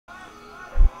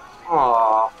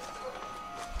Aww.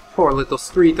 Poor little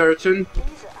street urchin.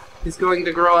 He's going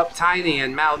to grow up tiny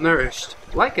and malnourished,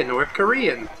 like a North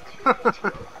Korean.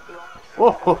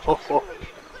 Whoa, ho, ho, ho.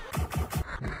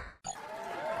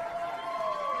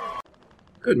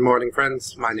 Good morning,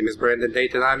 friends. My name is Brandon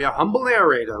Dayton. I'm your humble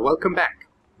narrator. Welcome back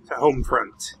to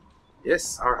Homefront.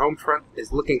 Yes, our Homefront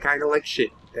is looking kind of like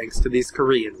shit, thanks to these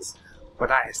Koreans.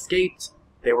 But I escaped.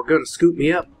 They were going to scoop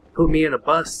me up, put me in a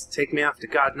bus, take me off to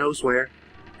God knows where,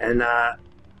 and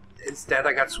instead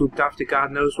I got swooped off to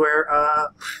God knows where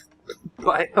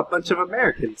by a bunch of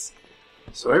Americans.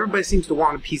 So everybody seems to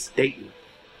want a piece of Dayton.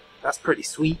 That's pretty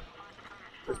sweet.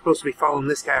 We're supposed to be following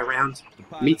this guy around,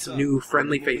 meet some new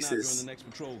friendly faces.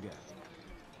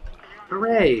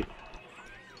 Hooray!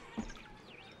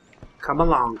 Come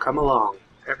along, come along.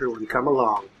 Everyone come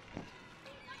along.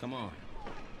 Come on.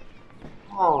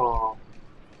 Aww.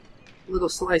 Little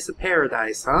slice of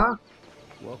paradise, huh?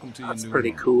 Welcome to That's your new pretty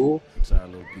home. cool. It's our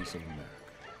little piece of America.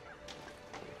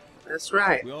 That's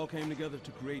right. We all came together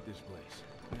to create this place.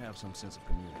 We have some sense of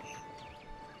community.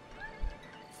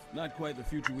 Not quite the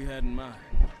future we had in mind,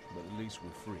 but at least we're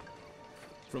free.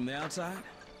 From the outside,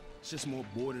 it's just more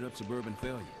boarded up suburban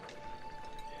failure.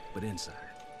 But inside,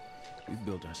 we've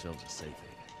built ourselves a safe haven.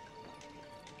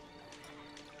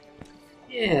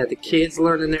 Yeah, the kids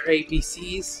learning their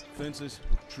ABCs. Fences,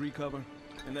 tree cover,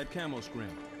 and that camo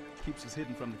scramble keeps us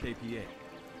hidden from the KPA.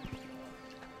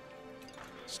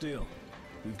 Still,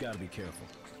 we've got to be careful.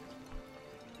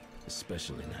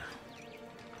 Especially now.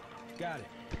 Got it.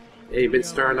 Hey, you've been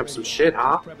stirring up some shit,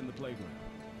 huh? Prepping the playground.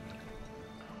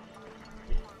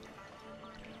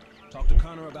 Talk to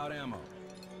Connor about ammo.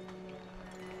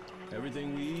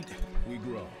 Everything we eat, we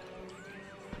grow.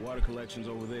 Water collection's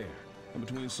over there. And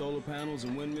between solar panels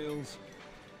and windmills,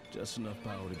 just enough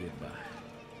power to get by.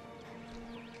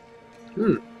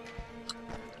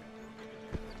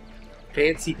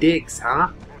 Fancy digs,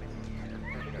 huh?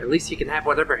 At least you can have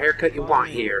whatever haircut you want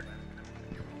here.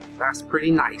 That's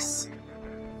pretty nice.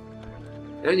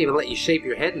 They don't even let you shave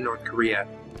your head in North Korea.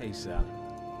 Hey, Sal.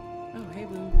 Oh, hey,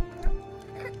 Boo.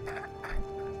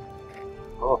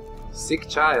 Oh, sick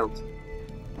child.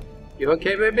 You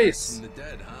okay, babies? From the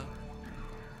dead, huh?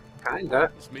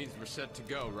 Kinda. This means we're set to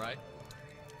go, right?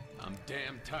 I'm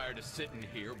damn tired of sitting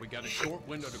here. We got a short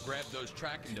window to grab those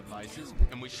tracking devices,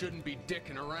 and we shouldn't be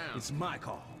dicking around. It's my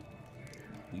call.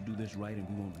 We do this right and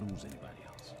we won't lose anybody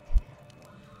else.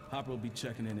 Hopper will be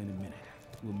checking in a minute.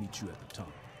 We'll meet you at the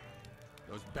tunnel.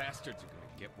 Those bastards are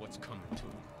gonna get what's coming to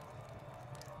them.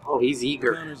 Oh, he's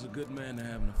eager. Connor's a good man to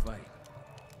have in a fight.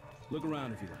 Look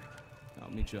around if you like.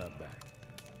 I'll meet you out back.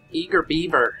 Eager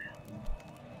beaver.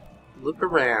 Look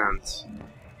around.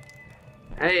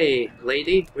 Hey,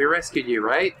 lady, we rescued you,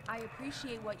 right? I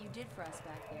appreciate what you did for us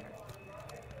back there.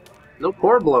 No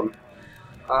problem.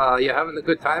 You having a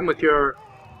good time with your...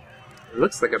 It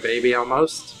looks like a baby,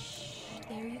 almost.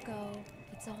 There you go.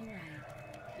 It's all right.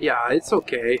 Yeah, it's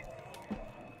okay.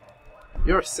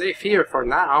 You're safe here for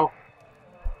now.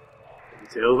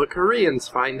 Until the Koreans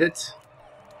find it.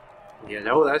 You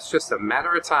know, that's just a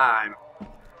matter of time.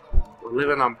 We're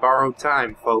living on borrowed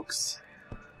time, folks.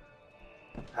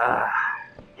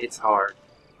 It's hard.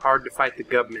 Hard to fight the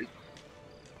government.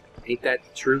 Ain't that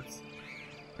the truth?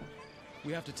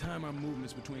 We have to time our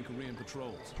movements between Korean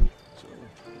patrols. So,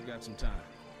 we've got some time.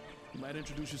 You might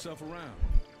introduce yourself around.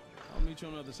 I'll meet you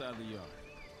on the other side of the yard.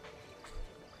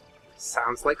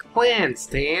 Sounds like a plan,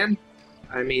 Stan.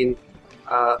 I mean,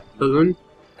 Boone.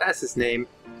 That's his name.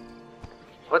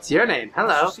 What's your name?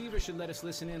 Hello. This receiver should let us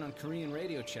listen in on Korean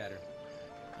radio chatter.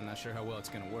 I'm not sure how well it's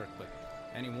gonna work, but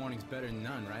any warning's better than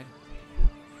none, right?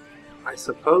 I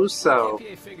suppose so.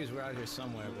 KPA figures we're out here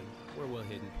somewhere, but we're well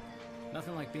hidden.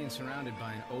 Nothing like being surrounded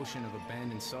by an ocean of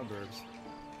abandoned suburbs.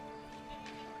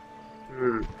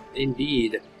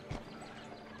 Indeed.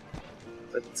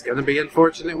 But it's gonna be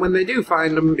unfortunate when they do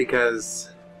find them, because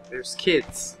there's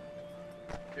kids.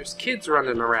 There's kids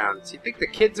running around. Do you think the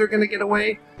kids are gonna get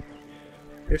away?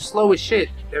 They're slow as shit.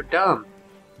 They're dumb.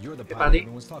 You're the Hey, pilot buddy.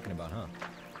 everyone's talking about, huh?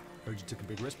 Heard you took a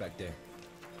big risk back there.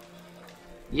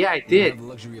 Yeah, I We don't did. have the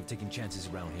luxury of taking chances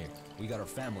around here. We got our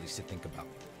families to think about.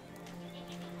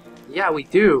 Yeah, we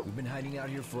do. We've been hiding out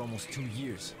here for almost 2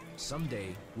 years.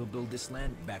 Someday, we'll build this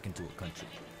land back into a country.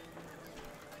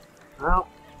 Well,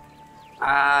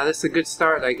 this is a good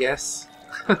start, I guess.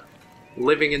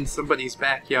 Living in somebody's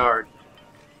backyard.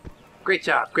 Great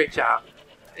job, great job.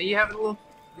 Are you having a little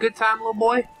good time, little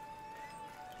boy?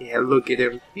 Yeah, look at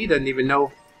him. He doesn't even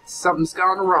know something's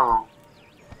gone wrong.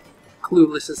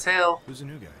 Clueless as hell. Who's the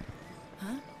new guy?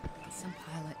 Huh? Some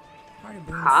pilot. Part of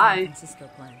Boone's Hi. San Francisco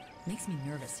plan. Makes me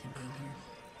nervous him being here.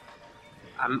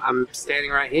 I'm standing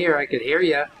right here. I could hear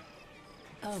you.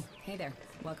 Oh, hey there.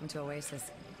 Welcome to Oasis.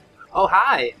 Oh,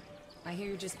 hi. I hear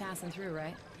you're just passing through,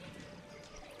 right?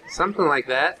 Something like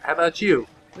that. How about you?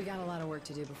 We got a lot of work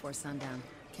to do before sundown.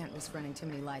 Can't risk running too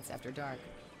many lights after dark.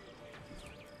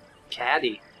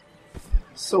 Catty.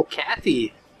 So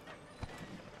catty.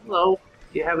 Hello.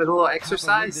 You having a little This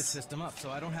exercise? system up so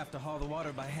I don't have to haul the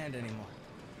water by hand anymore.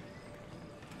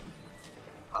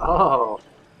 Oh,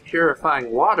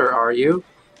 purifying water, are you?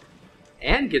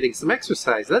 And getting some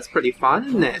exercise. That's pretty fun,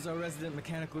 isn't it? He's our resident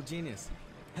mechanical genius.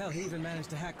 Hell, he even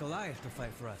managed to hack Goliath to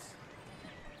fight for us.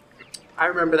 I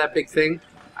remember that big thing.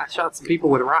 I shot some people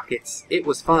with rockets. It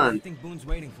was fun. I think Boone's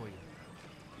waiting for you.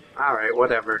 Alright,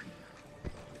 whatever.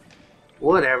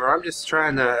 Whatever, I'm just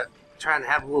trying to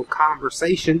have a little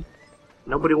conversation.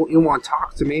 Nobody you want to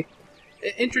talk to me.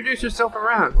 Introduce yourself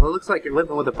around. Well, it looks like you're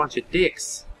living with a bunch of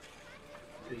dicks.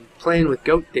 And playing with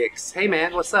goat dicks. Hey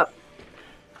man, what's up?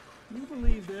 You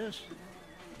believe this?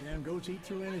 Damn goats eat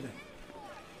through anything.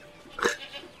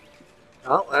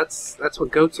 Well, that's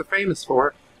what goats are famous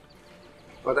for.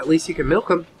 But at least you can milk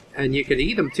them, and you can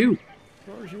eat them too.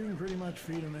 Of course, you can pretty much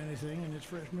feed them anything, and it's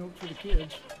fresh milk for the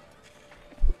kids.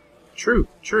 True,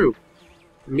 true.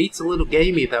 The meat's a little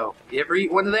gamey though. You ever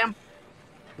eat one of them?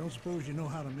 Don't suppose you know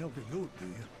how to milk a goat, do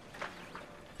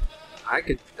you? I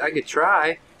could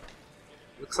try.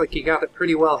 Looks like you got it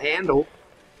pretty well handled.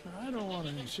 Now, I don't want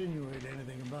to insinuate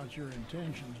anything about your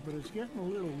intentions, but it's getting a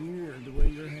little weird the way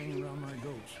you're hanging around my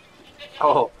goats.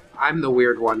 Oh, I'm the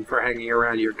weird one for hanging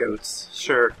around your goats.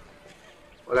 Sure.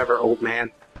 Whatever, old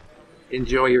man.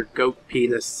 Enjoy your goat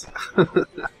penis. Hey, Boone.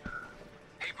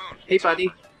 Hey, buddy.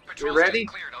 You Patrol's ready?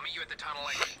 just cleared. I'll meet you at the tunnel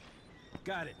exit.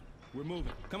 Got it. We're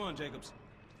moving. Come on, Jacobs.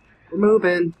 We're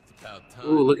moving. About time.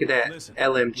 Ooh, look at that. Listen, we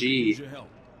could use LMG. your help.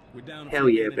 We're down to Hell 4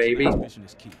 yeah, minutes. baby. Next mission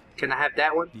is key. Can I have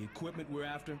that one? The equipment we're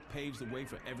after paves the way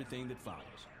for everything that follows.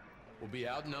 We'll be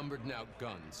outnumbered and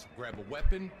outgunned. Grab a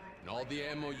weapon and all the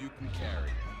ammo you can carry.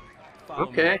 Follow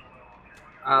Okay. me.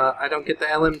 I don't get the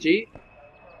LMG?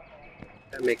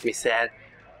 That makes me sad.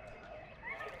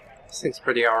 This thing's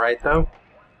pretty alright, though.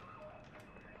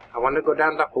 I want to go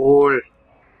down the hole.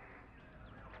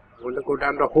 I want to go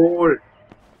down the hole.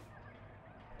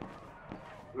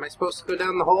 Am I supposed to go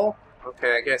down the hole?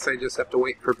 Okay, I guess I just have to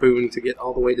wait for Boone to get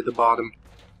all the way to the bottom.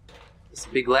 It's a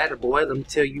big ladder, boy. Let me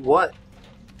tell you what.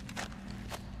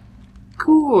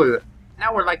 Cool.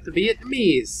 Now we're like the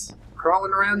Vietnamese,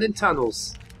 crawling around in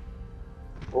tunnels.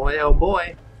 Boy, oh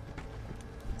boy.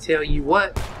 Tell you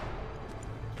what.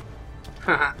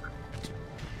 Haha.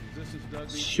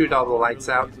 Shoot all the lights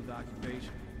out.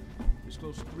 There's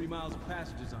close to 3 miles of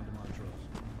passages under Montrose.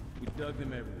 We dug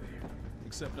them everywhere,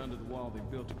 except under the wall they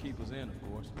built to keep us in, of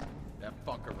course. That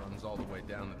fucker runs all the way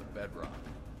down to the bedrock.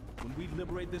 When we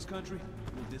liberate this country,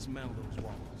 we'll dismantle those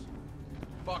walls.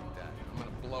 Fuck that. I'm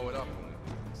gonna blow it up when we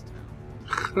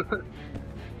leave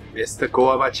this town. Mr.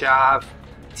 Gorbachev,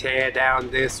 tear down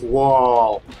this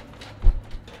wall.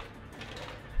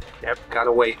 Yep,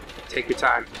 gotta wait. Take your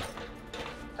time.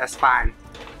 That's fine.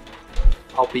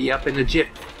 I'll be up in a jiff.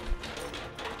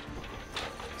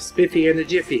 Spiffy in a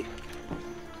jiffy.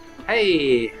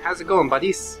 Hey, how's it going,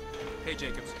 buddies? Hey,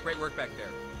 Jacobs. Great work back there.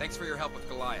 Thanks for your help with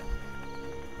Goliath.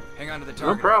 Hang on to the No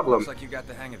target. problem. Looks like you got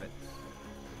the hang of it.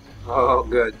 Oh,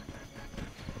 good.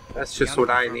 That's just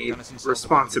what I need.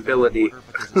 Responsibility. But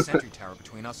there's a sentry tower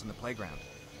between us and the playground.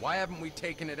 Why haven't we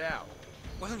taken it out?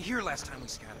 Wasn't here last time we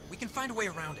scattered. We can find a way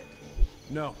around it.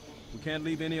 No, we can't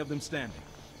leave any of them standing.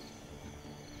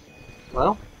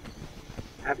 Well,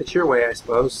 have it your way, I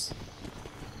suppose.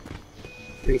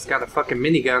 Thing's got a fucking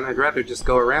minigun. I'd rather just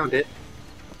go around it.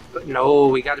 But no,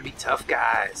 we gotta be tough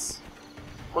guys.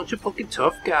 Bunch of fucking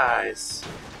tough guys.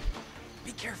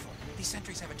 Be careful. These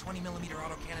sentries have a 20mm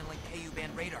autocannon like KU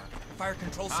band radar. Fire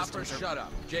control Hopper, systems are... shut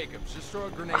up. Jacobs, just throw a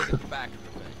grenade at the back of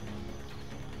the thing.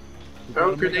 Throw a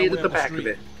We'll make our grenade way at the up back of street.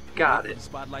 it. Got Wait for it. the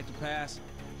spotlight to pass,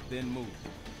 then move.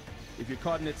 If you're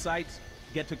caught in its sights,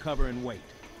 get to cover and wait.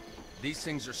 These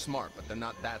things are smart, but they're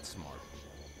not that smart.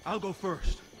 I'll go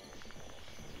first.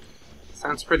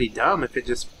 Sounds pretty dumb if it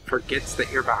just forgets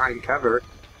that you're behind cover.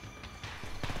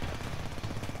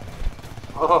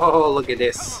 Oh, look at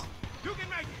this. You can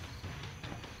make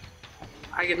it.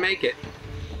 I can make it.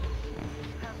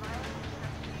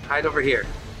 Hide over here.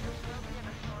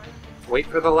 Wait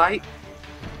for the light,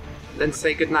 then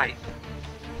say goodnight.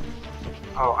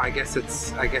 Oh, I guess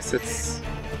it's...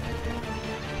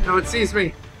 No, it sees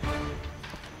me.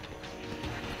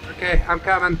 Okay, I'm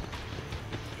coming.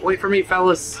 Wait for me,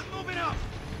 fellas. I'm moving up.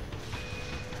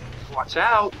 Watch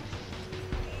out.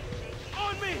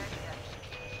 On me.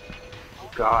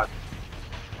 Oh, God.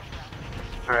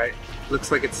 Alright, Looks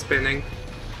like it's spinning.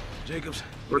 Jacobs,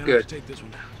 We're you're gonna have good. to take this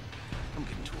one down. I'm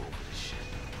getting too old for this shit.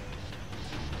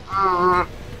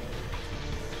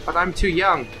 But I'm too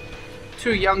young.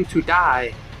 Too young to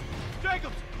die.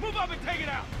 Jacobs, move up and take it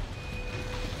out.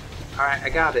 Alright, I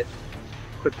got it.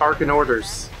 Quit barking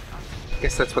orders.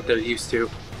 Guess that's what they're used to.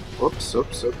 Oops,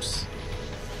 oops, oops.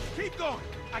 Keep going.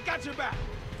 I got your back.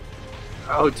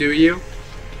 Oh, do you?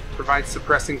 Provide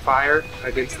suppressing fire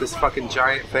against this fucking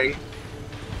giant thing.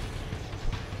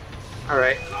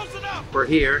 Alright, Close enough. we're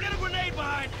here. Get a grenade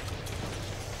behind.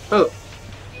 Oh.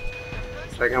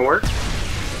 Is that gonna work?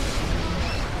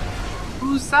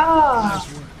 Huzzah!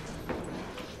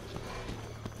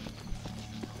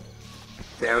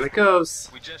 Down it goes.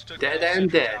 We just took Dead that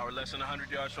and Sentry dead. tower less than 100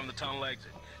 yards from the tunnel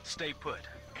exit. Stay put.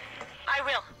 I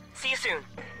will. See you soon.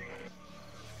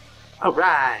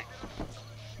 Alright.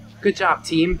 Good job,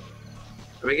 team.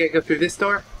 Are we gonna go through this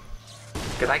door?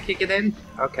 Can I kick it in?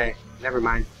 Okay, never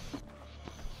mind.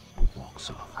 Walks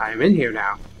off. I'm in here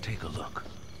now. Take a look.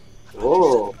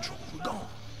 Whoa. We're gone.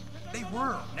 They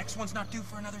were. Next one's not due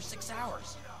for another 6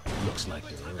 hours. Looks like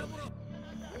they're early.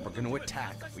 If we're gonna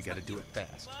attack, we gotta do it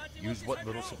fast. Use what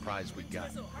little surprise we got.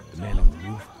 The man on the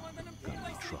roof gonna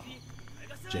be trouble.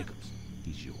 Jacobs,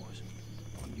 he's yours.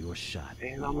 On your shot.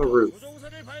 And on the roof.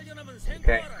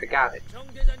 Okay, I got it.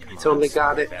 I totally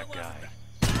got it. That guy.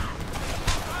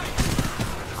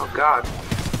 Oh god.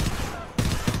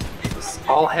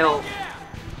 All hell.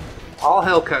 All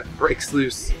hell breaks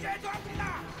loose.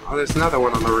 Oh, there's another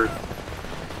one on the roof.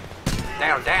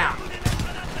 Down, down.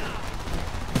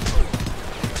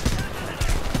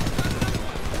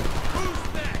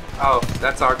 Oh,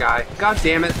 that's our guy. God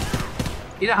damn it.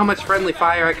 You know how much friendly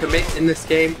fire I commit in this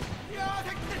game?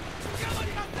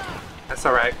 That's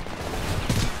alright.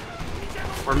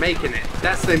 We're making it.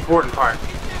 That's the important part.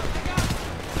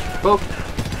 Boop.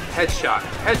 Headshot.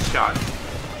 Headshot.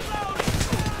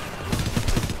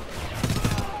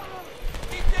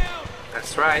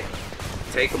 That's right.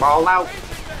 Take them all out.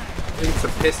 It's a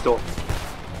pistol.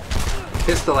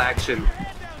 Pistol action.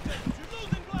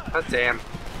 God damn.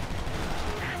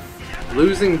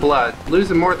 Losing blood.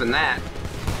 Losing more than that.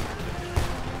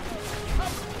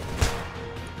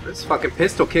 This fucking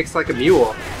pistol kicks like a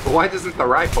mule. But why doesn't the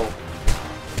rifle?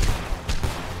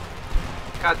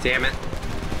 God damn it.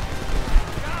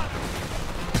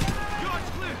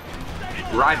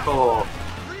 Rifle.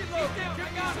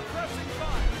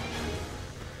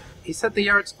 He said the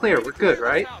yard's clear. We're good,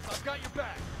 right?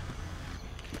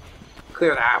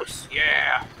 Clear the house.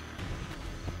 Yeah.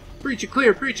 Breach it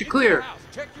clear. Breach it clear.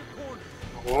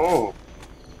 Oh.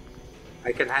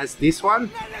 I can has this one?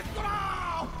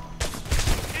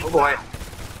 Oh boy.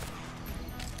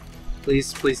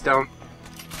 Please, please don't.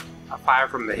 A fire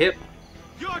from the hip.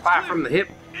 Fire from the hip.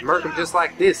 Murk him just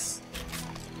like this.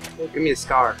 Oh, give me a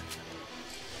scar.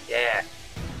 Yeah.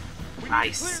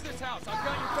 Nice.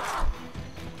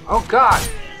 Oh god.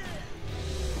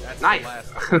 Knife.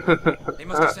 They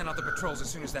must have sent out the patrols as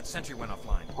soon as that sentry went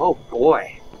offline. Oh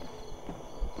boy.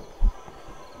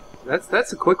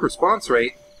 That's a quick response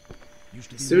rate.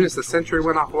 As soon as the sentry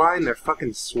went offline, they're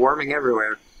fucking swarming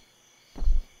everywhere.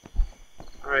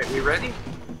 Alright, we ready?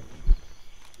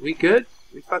 We good?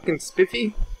 We fucking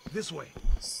spiffy? This way.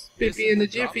 Spiffy in the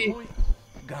jiffy.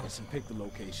 Got us and picked the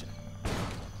location.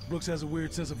 Brooks has a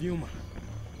weird sense of humor.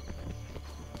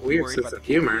 Weird Worried sense about of the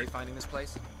humor. KPA finding this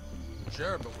place?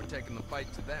 Sure, but we're taking the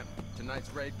fight to them.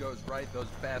 Tonight's raid goes right, those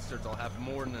bastards will have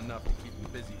more than enough to keep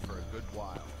them busy for a good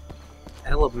while.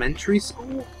 Elementary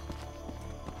school?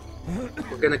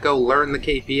 We're gonna go learn the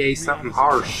KPA something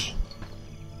harsh.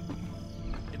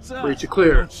 It's us. Breach it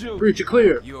clear. Don't shoot. Breach it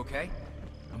clear. You okay?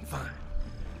 I'm fine.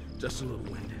 Just a little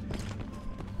winded.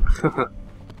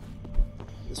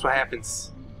 That's what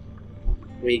happens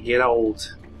when you get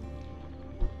old.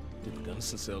 Did the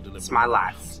Gunnison cell deliver? It's my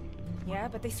life. Yeah,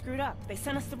 but they screwed up. They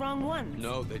sent us the wrong one.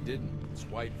 No, they didn't. It's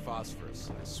white phosphorus.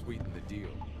 I sweetened the deal.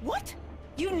 What?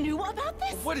 You knew about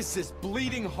this? What is this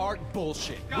bleeding heart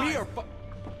bullshit? We are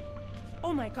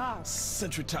Oh my god.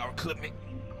 Sentry tower clipped me.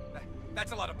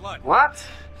 That's a lot of blood. What?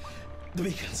 The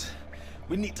beacons.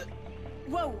 We need to.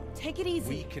 Whoa, take it easy.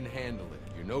 We can handle it.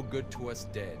 You're no good to us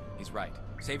dead. He's right.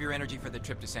 Save your energy for the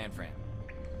trip to San Fran.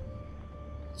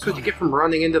 That's what you get from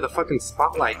running into the fucking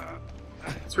spotlight.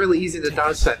 It's really easy to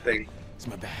dodge that thing. It's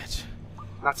my badge.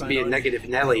 Not to be a Find negative Arnie,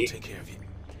 Nelly. I'll take care of you.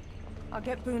 I'll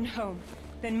get Boone home,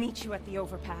 then meet you at the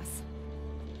overpass.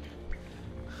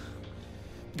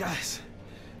 Guys,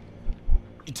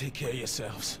 you take care of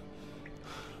yourselves.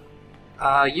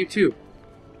 You too.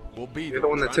 We'll be You're there. the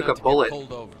one that Try took not a to get bullet.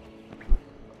 pulled over.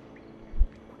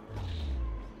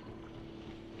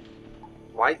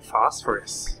 White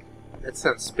phosphorus. That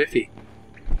sounds spiffy.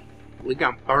 We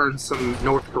gonna burn some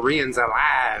North Koreans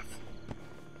alive.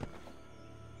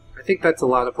 I think that's a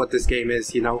lot of what this game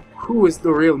is, you know. Who is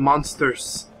the real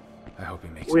monsters? I hope he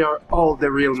makes We it. are all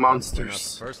the real Not the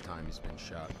monsters. first time he's been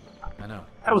shot. I know.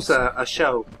 That was a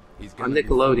show He's on gonna be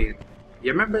Nickelodeon.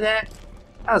 You remember that?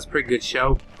 That was a pretty good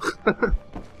show.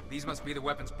 These must be the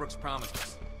weapons Brooks promised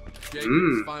us. Jacobs,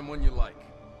 Mm. find one you like.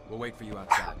 We'll wait for you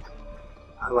outside.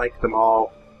 I like them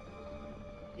all.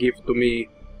 Give to me.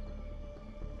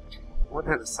 What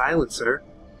had a silencer?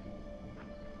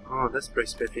 Oh, that's pretty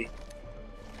spiffy.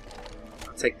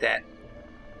 I'll take that.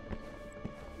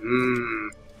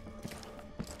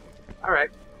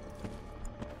 Alright.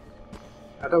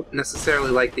 I don't necessarily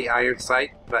like the iron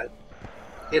sight, but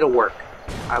it'll work.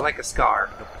 I like a scar.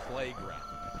 The playground.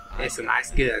 It's a nice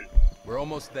gun. We're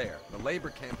almost there. The labor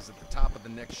camp is at the top of the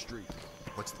next street.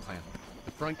 What's the plan?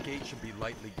 The front gate should be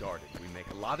lightly guarded. We make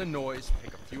a lot of noise,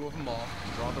 pick a few of them off,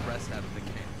 and draw the rest out of the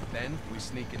camp. Then we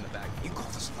sneak in the back. You call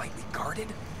this lightly guarded?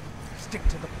 Stick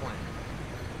to the plan.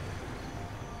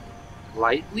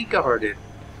 Lightly guarded.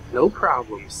 No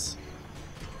problems.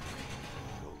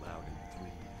 Go loud in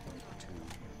 3, 2.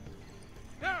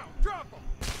 Now, drop them!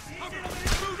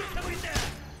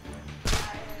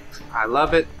 I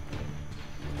love it.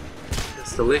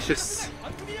 It's delicious.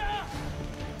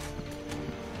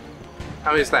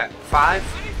 How many is that? 5?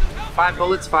 5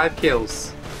 bullets, 5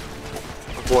 kills.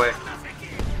 Oh boy.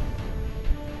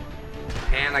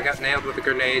 And I got nailed with a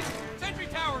grenade. Sentry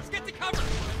towers, get to cover!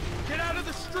 Get out of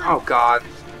the street! Oh god.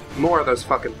 More of those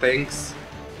fucking things.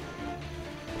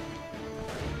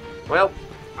 Well,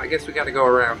 I guess we gotta go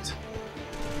around.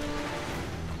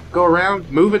 Go around,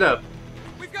 move it up.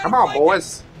 Come on,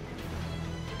 boys.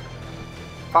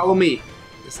 Follow me.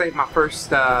 This ain't my first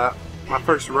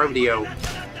rodeo.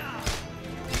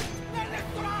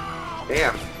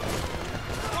 Damn.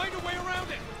 Find a way around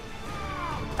it!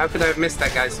 How could I have missed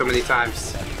that guy so many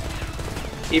times?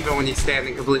 Even when he's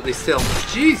standing completely still.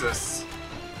 Jesus!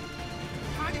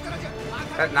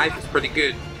 That knife is pretty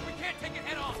good. We can't take it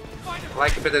head on! Find I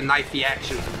like a bit of knifey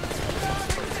action.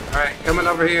 Alright, coming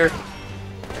over here.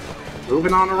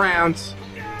 Moving on around.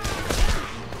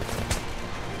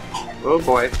 Oh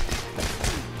boy. We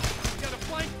gotta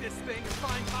flank this thing and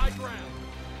find high ground.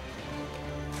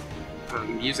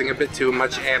 I'm using a bit too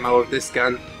much ammo of this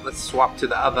gun. Let's swap to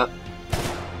the other.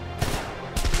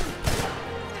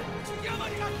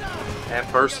 That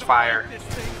burst fire. This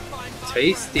thing and find high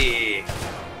Tasty.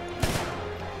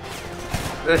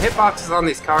 The hitboxes on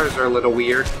these cars are a little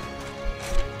weird.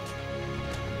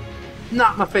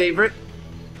 Not my favorite.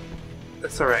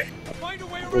 That's alright. ground. Find a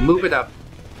way around We'll move it up.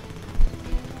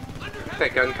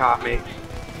 That gun caught me.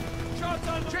 Shots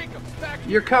on Jacobs, back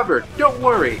You're covered. Don't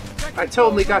worry. I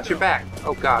totally got your back.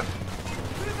 Oh god.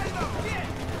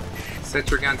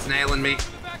 Sentry gun's nailing me.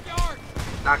 backyard!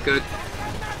 Not good.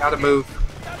 Gotta move.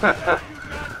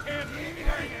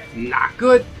 Not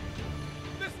good.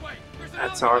 This way! There's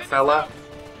That's another our guy fella.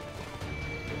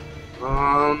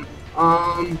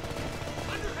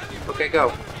 Okay,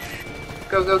 go.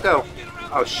 Go, go, go.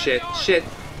 Oh shit, shit.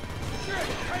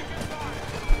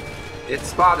 It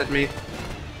spotted me.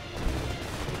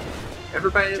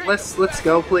 Everybody, let's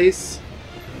go, please.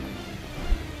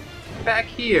 Back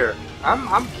here.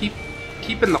 I'm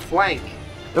keeping the flank.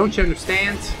 Don't you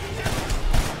understand?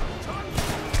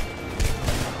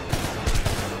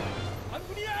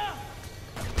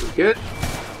 We good?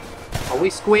 Are we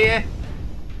square?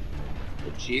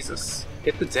 Oh, Jesus.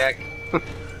 Hit the deck.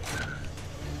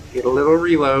 Get a little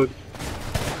reload.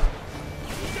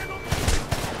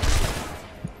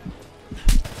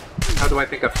 How do I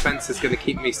think a fence is going to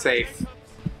keep me safe?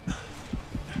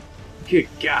 Good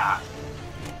God.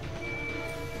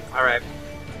 Alright.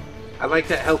 I like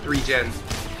that health regen.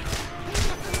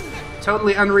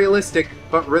 Totally unrealistic,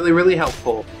 but really, really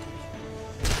helpful.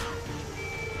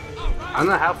 I don't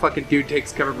know how fucking dude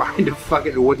takes cover behind a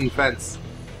fucking wooden fence.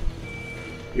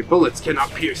 Your bullets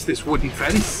cannot pierce this wooden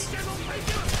fence.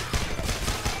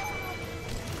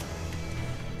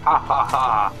 Ha ha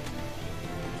ha.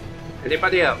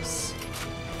 Anybody else?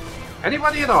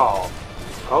 Anybody at all?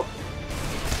 Oh.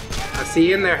 I see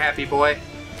you in there, happy boy.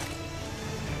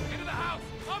 into the house!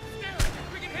 Upstairs!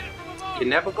 We can hit it from above! You're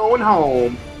never going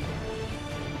home.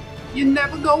 You're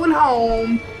never going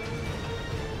home.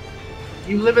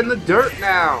 You live in the dirt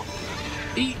now.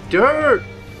 Eat dirt.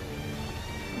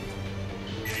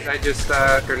 Did I just,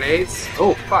 grenades?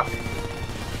 Oh, fuck.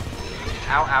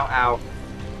 Ow, ow, ow.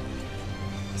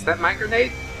 Is that my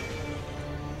grenade?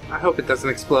 I hope it doesn't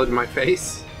explode in my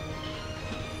face.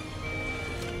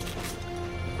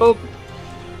 Boop.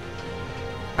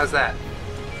 How's that?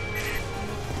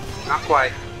 Not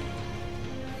quite.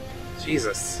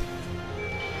 Jesus.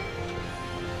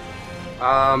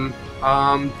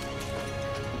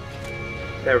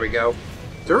 There we go.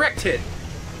 Direct hit!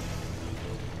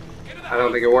 I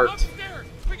don't think it worked.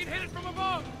 We can hit it from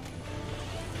above.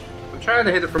 I'm trying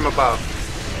to hit it from above.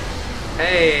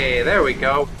 Hey, there we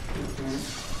go.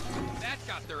 That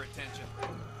got their attention.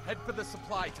 Head for the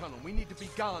supply tunnel. We need to be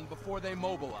gone before they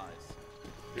mobilize.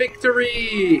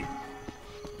 Victory!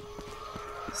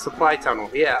 Supply tunnel.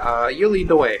 Yeah, you lead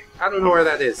the way. I don't know where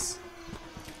that is.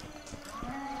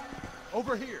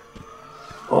 Over here.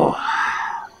 Oh.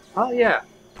 Oh, yeah.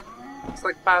 It's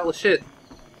like a pile of shit.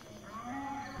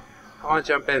 I want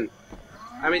to jump in.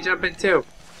 Let me jump in too.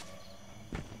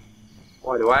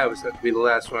 Why do I always have to be the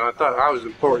last one? I thought I was an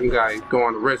important guy. Go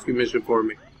on a rescue mission for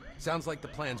me. Sounds like the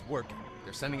plan's working.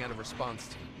 They're sending out a response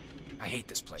team. I hate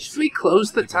this place. Should we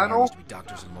close the People here tunnel? used to be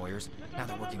doctors and lawyers. Now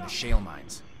they're working the shale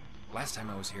mines. Last time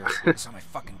I was here, I saw my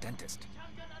fucking dentist.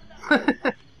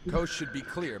 Coast should be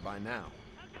clear by now.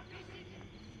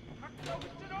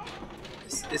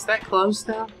 Is that closed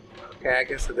now? Okay, I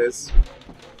guess it is.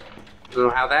 I don't know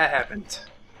how that happened.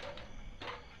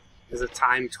 There's a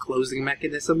timed closing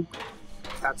mechanism.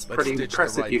 That's pretty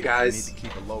impressive, you guys. We need to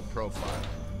keep a low profile.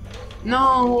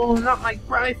 No, not my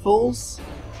rifles.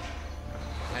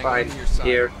 Hang Fine, on to your side.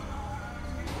 here.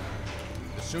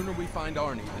 The sooner we find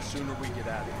Arnie, the sooner we get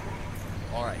out of here.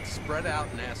 All right, spread out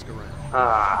and ask around.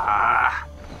 Ah.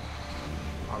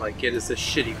 All I get is a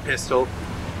shitty pistol.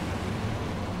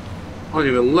 I don't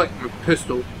even like my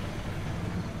pistol.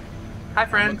 Hi, I'm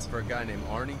friend. looking for a guy named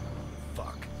Arnie.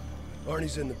 Fuck.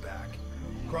 Arnie's in the back.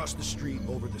 Across the street,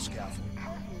 over the scaffold.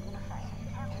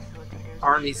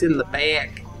 Arnie's in the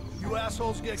back. You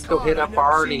assholes get Let's go caught. hit I up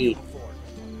never seen you Arnie.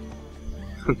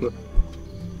 before.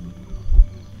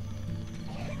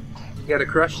 You got a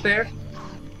crush there?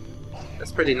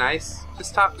 That's pretty nice.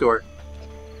 Just talk to her.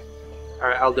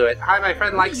 Alright, I'll do it. Hi, my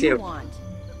friend likes What do you you. want?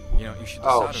 You know, you should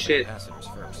Oh, desolder shit. the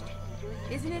capacitors first.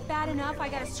 Isn't it bad enough I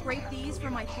gotta scrape these for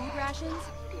my food rations?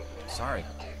 Sorry.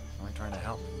 I'm only trying to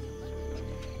help.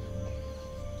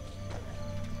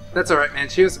 That's alright, man.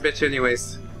 She was a bitch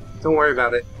anyways. Don't worry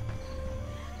about it.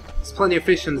 There's plenty of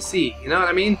fish in the sea, you know what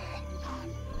I mean?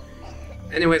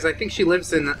 Anyways, I think she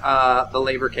lives in the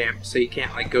labor camp, so you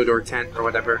can't like go to her tent or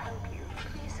whatever.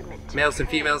 Males and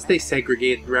females, they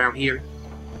segregated around here.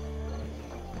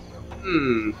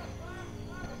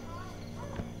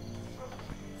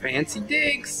 Fancy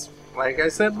digs, like I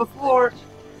said before.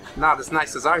 Not as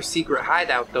nice as our secret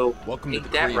hideout, though. Welcome Ain't to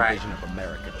the that Korean right? vision of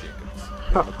America, Jacobs.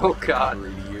 Oh God.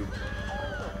 Robbery to you.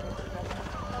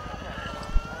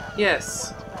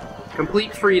 Yes.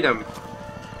 Complete freedom.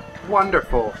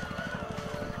 Wonderful.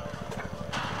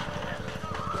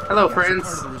 Hello, friends.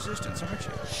 Part of the resistance, aren't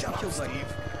you? Shut up,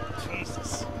 Steve.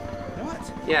 Jesus.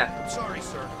 What? Yeah. I'm sorry,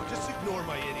 sir. Just ignore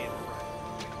my idiot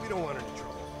friend. We don't want any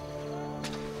trouble.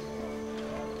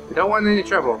 We don't want any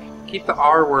trouble. Keep the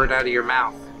R word out of your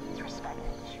mouth.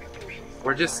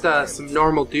 We're just some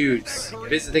normal dudes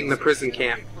visiting the prison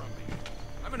camp.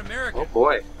 I'm an American. Oh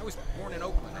boy. I was born in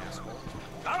Oakland, asshole.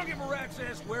 I don't give a rat's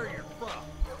ass where you're from.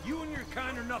 You and your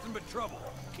kind are nothing but trouble.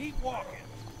 Keep walking.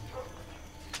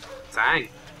 Dang.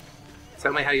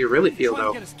 Tell me how you really feel, Trying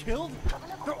though. to get us killed?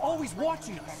 They're always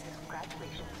watching us.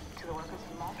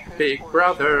 Big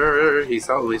brother, he's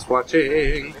always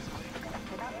watching.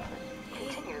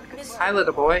 Hi,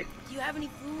 little boy. Do you have any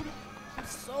food? I'm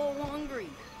so hungry.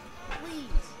 Please.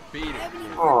 Beat it. Have any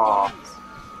Aw. for days.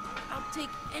 I'll take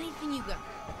anything you got.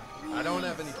 I don't Please.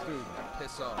 have any food. Now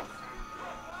piss off.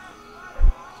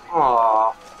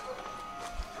 Aww.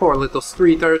 Poor little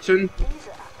street urchin.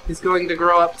 He's going to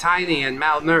grow up tiny and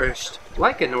malnourished,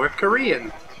 like a North Korean.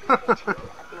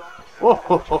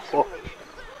 Whoa.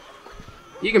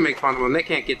 You can make fun of them. They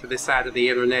can't get to this side of the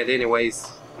internet anyways.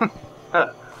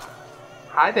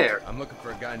 Hi there. I'm looking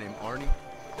for a guy named Arnie.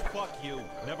 Fuck you.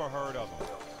 Never heard of them.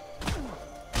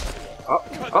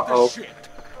 Uh-oh. Shit.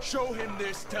 Show him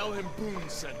this. Tell him Boone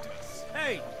sent us.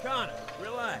 Hey, Connor,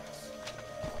 relax.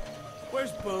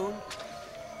 Where's Boone?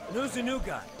 And who's the new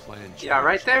guy? Plan Yeah,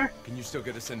 right there? Can you still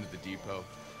get us into the depot?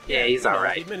 Yeah, he's The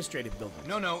alright. administrative building.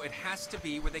 No, it has to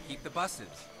be where they keep the buses.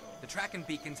 The tracking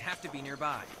beacons have to be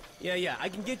nearby. Yeah, I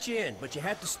can get you in, but you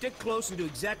have to stick close and do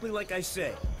exactly like I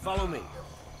say. Follow me.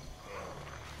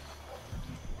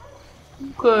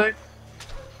 Good.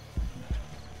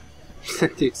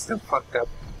 Dude's still fucked up.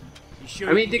 You sure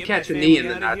I mean, you he can did get catch a my knee in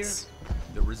family the outta nuts.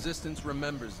 The Resistance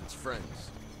remembers its friends.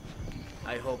 Here?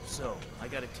 I hope so. I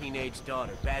got a teenage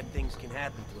daughter. Bad things can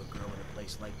happen to a girl in a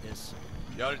place like this.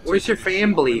 You oughta Where's teach your her to shoot.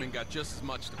 family? Women got just as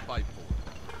much to fight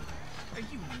for. Are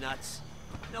you nuts?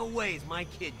 No way is my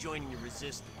kid joining the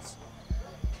resistance.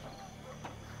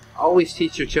 Always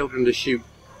teach your children to shoot.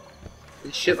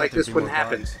 And shit like this wouldn't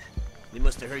happen. They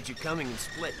must have heard you coming and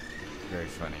split. Very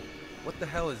funny. What the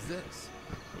hell is this?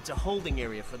 It's a holding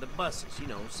area for the buses, you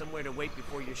know, somewhere to wait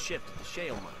before your shift at the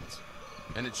shale mines.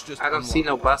 And it's just I don't see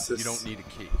no buses. You don't need a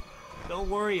key. Don't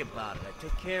worry about it. I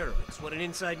take care of it. It's what an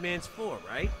inside man's for,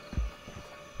 right?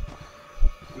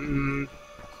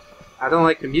 I don't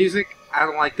like the music. I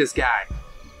don't like this guy.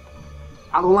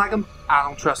 I don't like him. I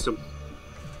don't trust him.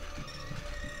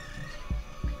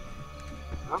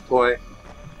 Oh boy.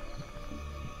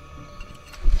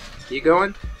 You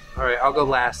going? Alright, I'll go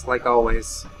last, like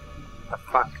always. The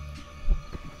fuck.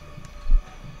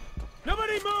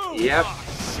 Nobody move! Yep.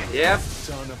 Yep.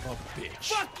 Son of a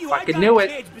bitch. Fuck you! Fucking I got knew it.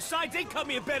 kids. Besides, they cut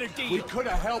me a better deal. We could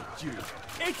have helped you.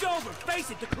 It's over. Face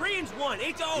it, the Koreans won.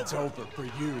 It's over. It's over for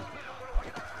you.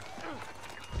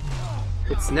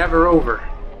 It's never over.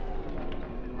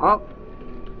 Oh.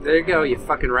 There you go, you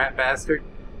fucking rat bastard.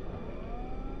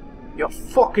 You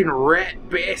fucking rat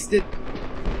bastard.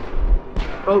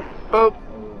 Boop, boop.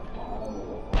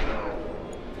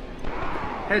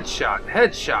 Headshot,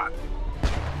 headshot.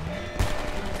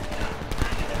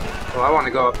 Oh, I want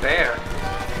to go up there.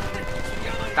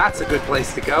 That's a good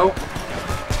place to go.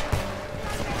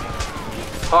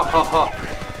 Ho ho ho.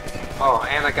 Oh,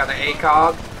 and I got an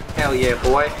ACOG. Hell yeah,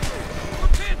 boy.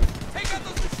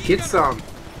 Get some.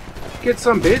 Get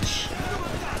some, bitch.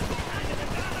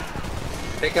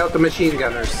 Take out the machine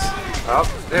gunners. Oh,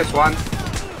 there's one.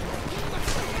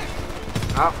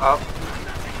 Oh,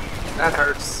 oh. That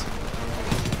hurts.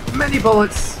 Many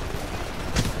bullets.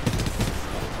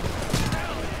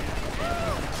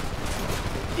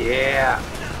 Yeah.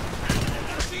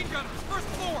 Machine gunners, first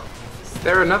floor. Is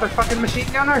there another fucking machine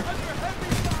gunner?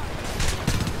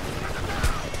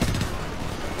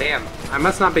 Damn, I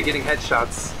must not be getting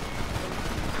headshots.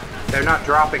 They're not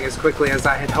dropping as quickly as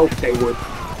I had hoped they would.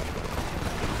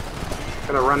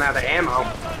 Gonna run out of ammo.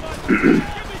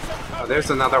 Oh, there's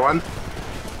another one.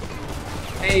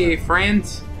 Hey, friend.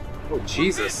 Oh,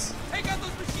 Jesus. Take out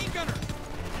those machine gunners.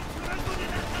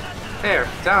 There,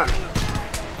 done.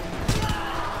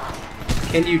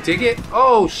 Can you dig it?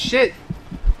 Oh, shit.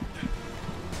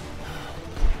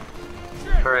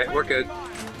 Alright, we're good.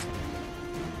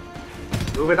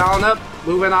 Moving on up.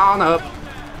 Moving on up.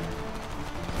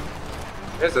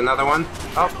 There's another one.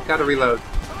 Oh, gotta reload.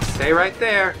 Stay right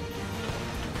there.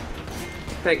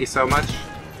 Thank you so much.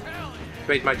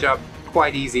 Made my job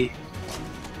quite easy.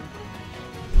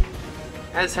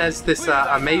 As has this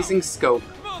amazing scope.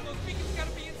 Come on, those beacons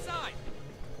gotta be inside.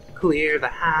 Clear the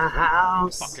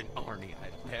house. Fucking Arnie. I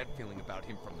had a bad feeling about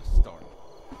him from the start.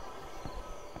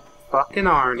 Fucking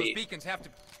Those Arnie. beacons have to.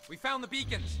 We found the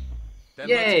beacons. Then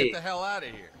Yay. let's get the hell out of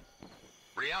here.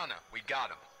 Rihanna, we got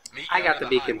him. Meet I you got under the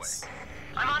the beacons.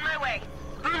 I'm on my way.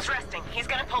 Boone's resting. He's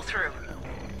gonna pull through.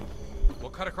 We'll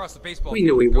cut across the baseball We field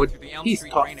knew he and go would. through the Elm He's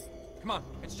Street tough. drainage. Come on,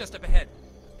 it's just up ahead.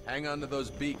 Hang on to those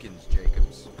beacons,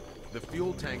 Jacobs. The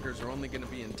fuel tankers are only going to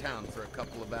be in town for a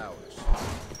couple of hours.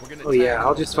 We're gonna Oh yeah, tag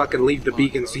I'll them just fucking leave the on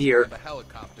beacons roads, here. grab a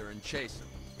helicopter and chase them.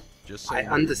 Just so I we're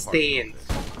part understand. of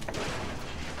it.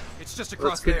 It's just Well,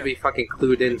 across it's good there. to be fucking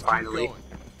clued in Let's keep finally. going.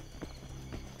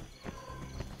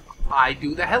 I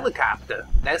do the helicopter.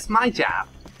 That's my job.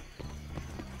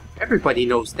 Everybody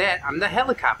knows that. I'm the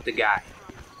helicopter guy.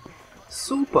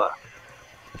 Super.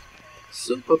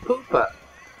 Super pooper.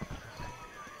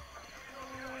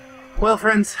 Well,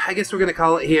 friends, I guess we're going to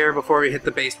call it here before we hit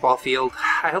the baseball field.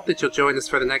 I hope that you'll join us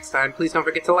for the next time. Please don't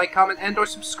forget to like, comment, and or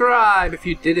subscribe if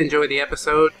you did enjoy the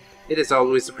episode. It is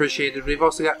always appreciated. We've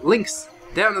also got links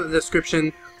down in the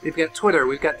description. We've got Twitter,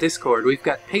 we've got Discord, we've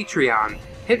got Patreon.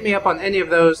 Hit me up on any of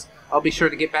those. I'll be sure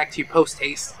to get back to you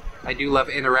post-haste. I do love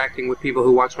interacting with people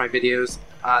who watch my videos,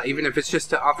 even if it's just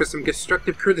to offer some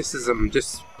constructive criticism.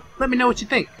 Just let me know what you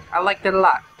think. I like that a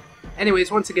lot.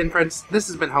 Anyways, once again, friends, this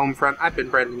has been Homefront. I've been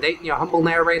Brendan Dayton, your humble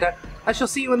narrator. I shall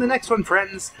see you in the next one,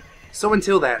 friends. So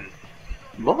until then,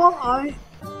 bye-bye.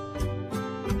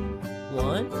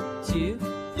 1, 2,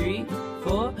 3,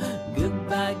 4.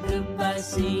 Goodbye, goodbye,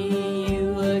 see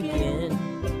you again.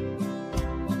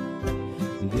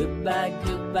 Goodbye,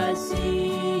 goodbye,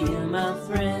 see you, my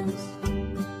friends.